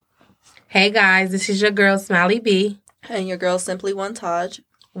Hey guys, this is your girl Smiley B And your girl Simply One Taj.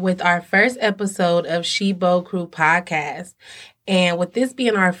 with our first episode of She Bold Crew podcast. And with this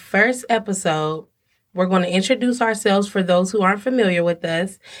being our first episode, we're going to introduce ourselves for those who aren't familiar with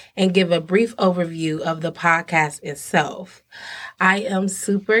us and give a brief overview of the podcast itself. I am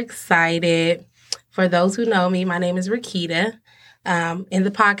super excited. For those who know me, my name is Rakita. In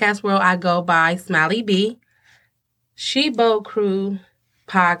the podcast world, I go by Smiley B. She Bold Crew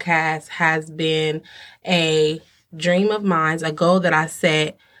podcast has been a dream of mine, a goal that I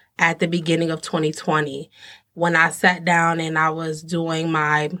set at the beginning of 2020 when I sat down and I was doing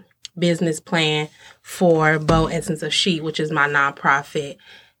my business plan for Bold Essence of She, which is my nonprofit.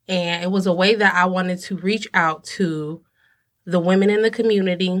 And it was a way that I wanted to reach out to the women in the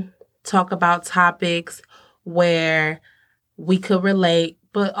community, talk about topics where we could relate,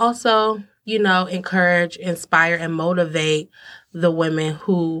 but also, encourage, inspire, and motivate the women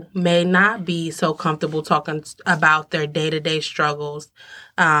who may not be so comfortable talking about their day-to-day struggles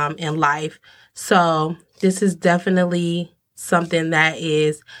in life. So this is definitely something that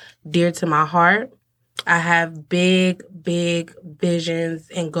is dear to my heart. I have big visions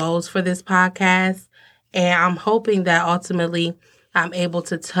and goals for this podcast, and I'm hoping that ultimately I'm able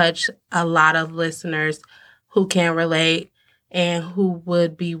to touch a lot of listeners who can relate and who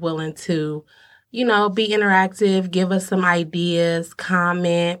would be willing to, be interactive, give us some ideas,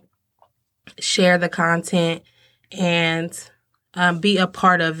 comment, share the content, and be a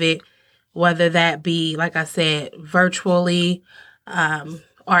part of it, whether that be, like I said, virtually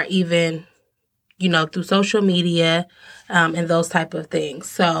or even, through social media and those type of things.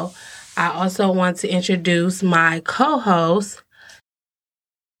 So I also want to introduce my co-host.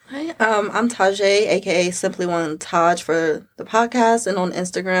 Hi, I'm Tajay, aka Simply One Taj for the podcast and on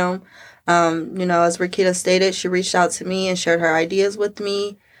Instagram. As Rakita stated, she reached out to me and shared her ideas with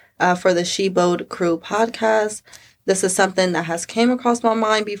me for the She Bold Crew podcast. This is something that has came across my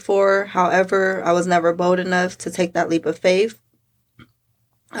mind before. However, I was never bold enough to take that leap of faith.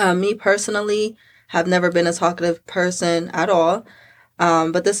 Me personally have never been a talkative person at all.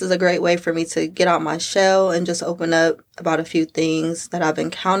 But this is a great way for me to get out my shell and just open up about a few things that I've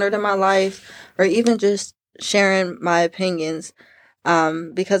encountered in my life, or even just sharing my opinions,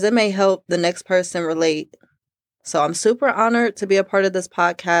 because it may help the next person relate. So I'm super honored to be a part of this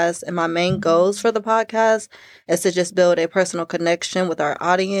podcast, and my main goals for the podcast is to just build a personal connection with our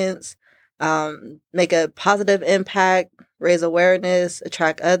audience, make a positive impact, raise awareness,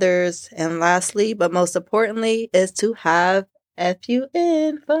 attract others, and lastly, but most importantly, is to have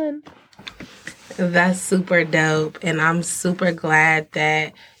FUN fun. That's super dope. And I'm super glad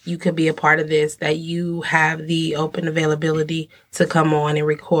that you could be a part of this, that you have the open availability to come on and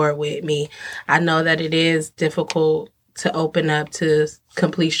record with me. I know that it is difficult to open up to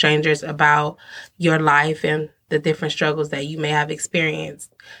complete strangers about your life and the different struggles that you may have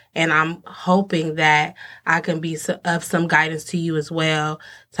experienced. And I'm hoping that I can be of some guidance to you as well,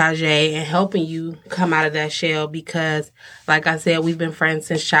 Tajay, and helping you come out of that shell because, like I said, we've been friends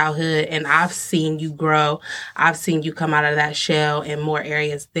since childhood and I've seen you grow. I've seen you come out of that shell in more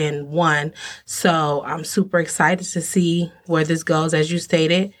areas than one. So I'm super excited to see where this goes, as you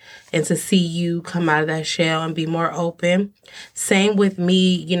stated, and to see you come out of that shell and be more open. Same with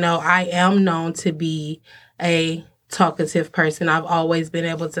me, I am known to be a talkative person. I've always been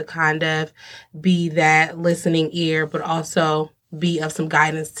able to kind of be that listening ear, but also be of some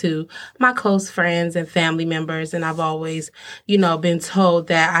guidance to my close friends and family members. And I've always, been told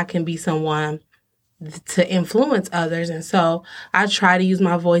that I can be someone to influence others. And so I try to use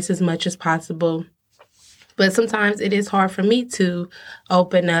my voice as much as possible. But sometimes it is hard for me to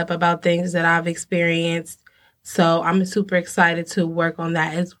open up about things that I've experienced. So I'm super excited to work on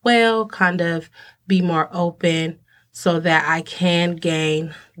that as well, kind of be more open so that I can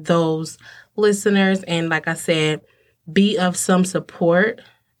gain those listeners and, like I said, be of some support,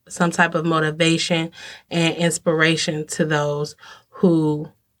 some type of motivation and inspiration to those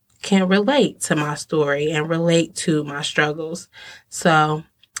who can relate to my story and relate to my struggles. So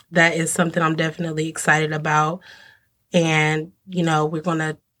that is something I'm definitely excited about. And, we're going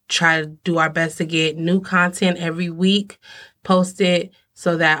to try to do our best to get new content every week posted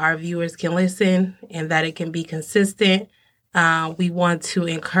so that our viewers can listen and that it can be consistent. We want to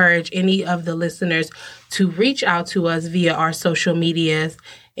encourage any of the listeners to reach out to us via our social medias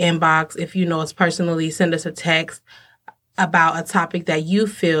inbox. If you know us personally, send us a text about a topic that you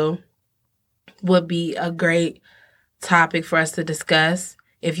feel would be a great topic for us to discuss.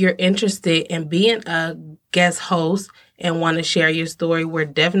 If you're interested in being a guest host and want to share your story, we're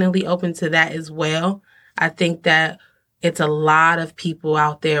definitely open to that as well. I think that it's a lot of people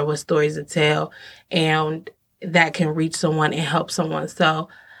out there with stories to tell and that can reach someone and help someone. So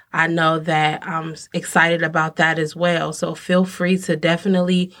I know that I'm excited about that as well. So feel free to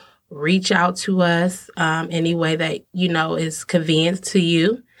definitely reach out to us any way that, is convenient to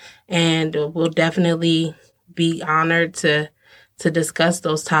you. And we'll definitely be honored to discuss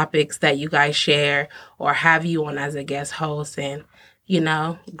those topics that you guys share or have you on as a guest host and,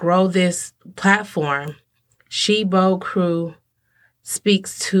 grow this platform. She Bold Crew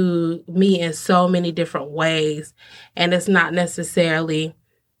speaks to me in so many different ways. And it's not necessarily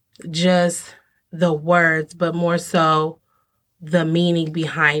just the words, but more so the meaning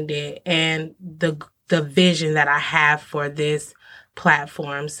behind it and the vision that I have for this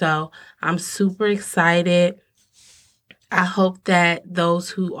platform. So I'm super excited. I hope that those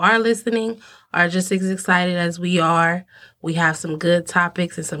who are listening are just as excited as we are. We have some good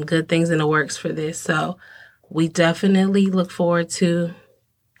topics and some good things in the works for this. So we definitely look forward to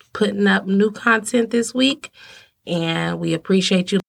putting up new content this week. And we appreciate you